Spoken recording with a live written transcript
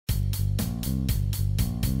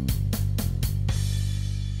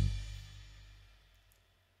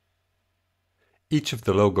Each of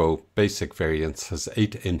the LOGO basic variants has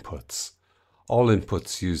 8 inputs. All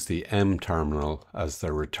inputs use the M terminal as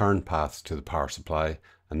their return path to the power supply,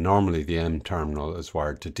 and normally the M terminal is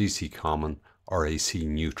wired to DC common or AC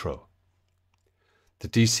neutral. The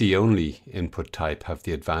DC only input type have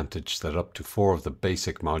the advantage that up to 4 of the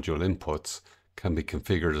basic module inputs can be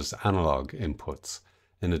configured as analog inputs.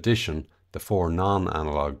 In addition, the 4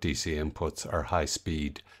 non-analog DC inputs are high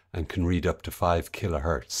speed and can read up to 5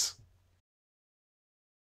 kHz.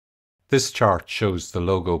 This chart shows the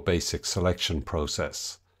LOGO basic selection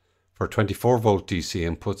process. For 24-volt DC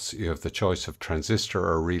inputs, you have the choice of transistor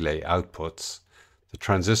or relay outputs. The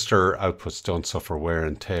transistor outputs don't suffer wear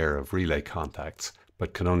and tear of relay contacts,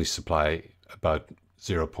 but can only supply about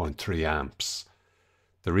 0.3 amps.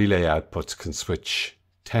 The relay outputs can switch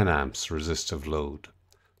 10 amps resistive load.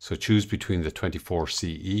 So choose between the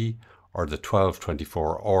 24CE or the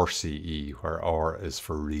 1224 RCE, where R is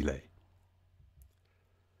for relay.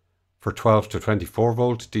 For 12 to 24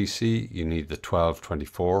 volt DC, you need the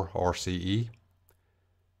 1224 RCE.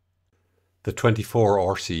 The 24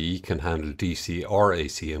 RCE can handle DC or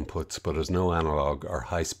AC inputs, but has no analog or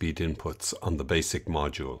high-speed inputs on the basic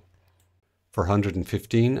module. For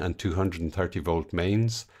 115 and 230 volt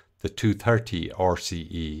mains, the 230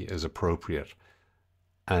 RCE is appropriate,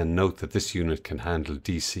 and note that this unit can handle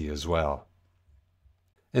DC as well.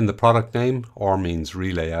 In the product name, R means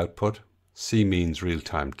relay output, C means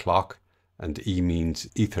real-time clock, and E means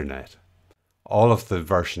Ethernet. All of the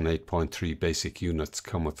version 8.3 basic units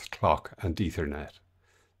come with clock and Ethernet.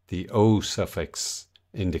 The O suffix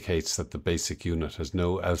indicates that the basic unit has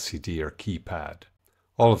no LCD or keypad.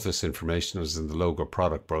 All of this information is in the LOGO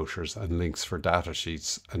product brochures, and links for data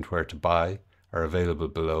sheets and where to buy are available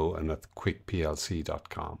below and at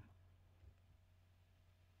quickplc.com.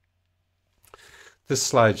 This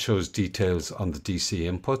slide shows details on the DC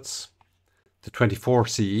inputs. The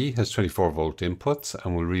 24CE has 24 volt inputs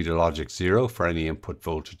and will read a logic 0 for any input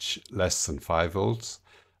voltage less than 5 volts.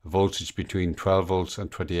 A voltage between 12 volts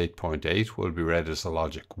and 28.8 will be read as a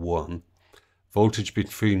logic 1. Voltage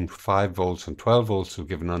between 5 volts and 12 volts will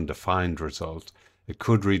give an undefined result. It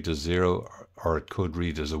could read as 0 or it could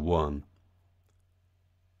read as a 1.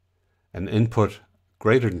 An input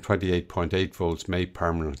greater than 28.8 volts may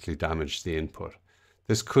permanently damage the input.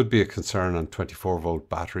 This could be a concern on 24-volt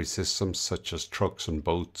battery systems such as trucks and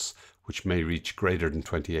boats, which may reach greater than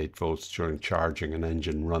 28 volts during charging and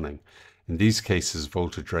engine running. In these cases,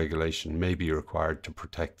 voltage regulation may be required to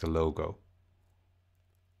protect the LOGO.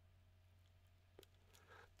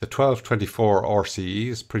 The 1224 RCE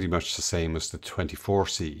is pretty much the same as the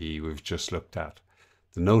 24CE we've just looked at.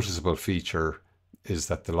 The noticeable feature is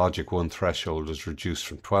that the logic 1 threshold is reduced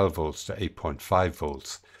from 12 volts to 8.5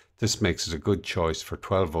 volts. This makes it a good choice for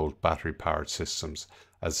 12-volt battery-powered systems,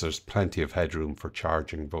 as there's plenty of headroom for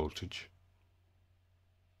charging voltage.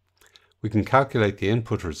 We can calculate the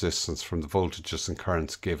input resistance from the voltages and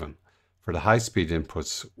currents given. For the high-speed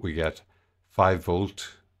inputs, we get 5 volt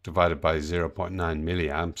divided by 0.9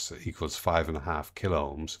 milliamps equals 5.5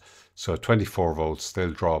 kilo ohms. So at 24 volts,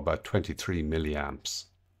 they'll draw about 23 milliamps.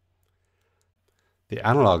 The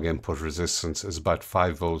analog input resistance is about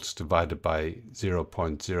 5 volts divided by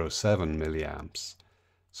 0.07 milliamps,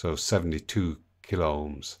 so 72 kilo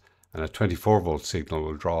ohms, and a 24 volt signal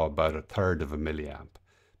will draw about 1/3 of a milliamp.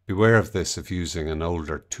 Beware of this if using an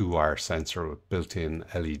older 2-wire sensor with built-in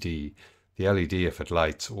LED. The LED, if it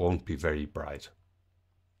lights, won't be very bright.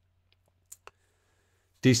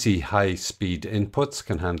 DC high-speed inputs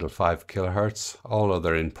can handle 5 kHz. All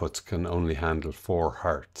other inputs can only handle 4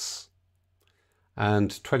 Hz.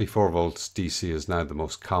 And 24 volts DC is now the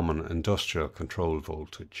most common industrial control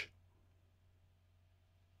voltage.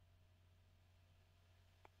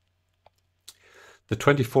 The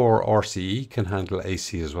 24 RCE can handle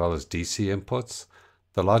AC as well as DC inputs.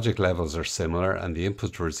 The logic levels are similar and the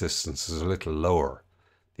input resistance is a little lower.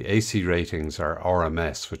 The AC ratings are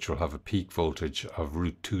RMS, which will have a peak voltage of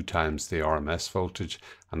 √2 times the RMS voltage,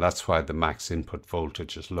 and that's why the max input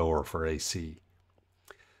voltage is lower for AC.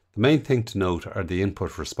 The main thing to note are the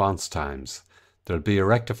input response times. There will be a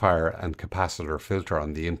rectifier and capacitor filter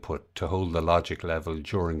on the input to hold the logic level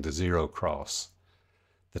during the 0 cross.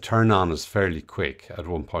 The turn on is fairly quick at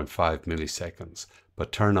 1.5 milliseconds,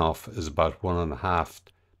 but turn off is about 1.5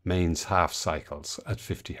 mains half cycles at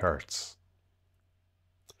 50 Hz.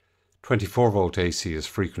 24 volt AC is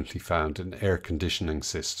frequently found in air conditioning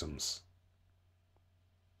systems.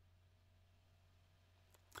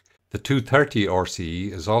 The 230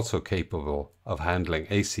 RCE is also capable of handling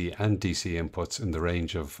AC and DC inputs in the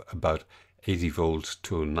range of about 80 volts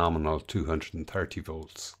to a nominal 230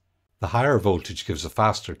 volts. The higher voltage gives a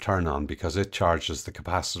faster turn on because it charges the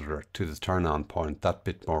capacitor to the turn on point that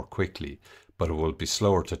bit more quickly, but it will be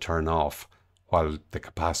slower to turn off while the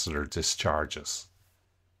capacitor discharges.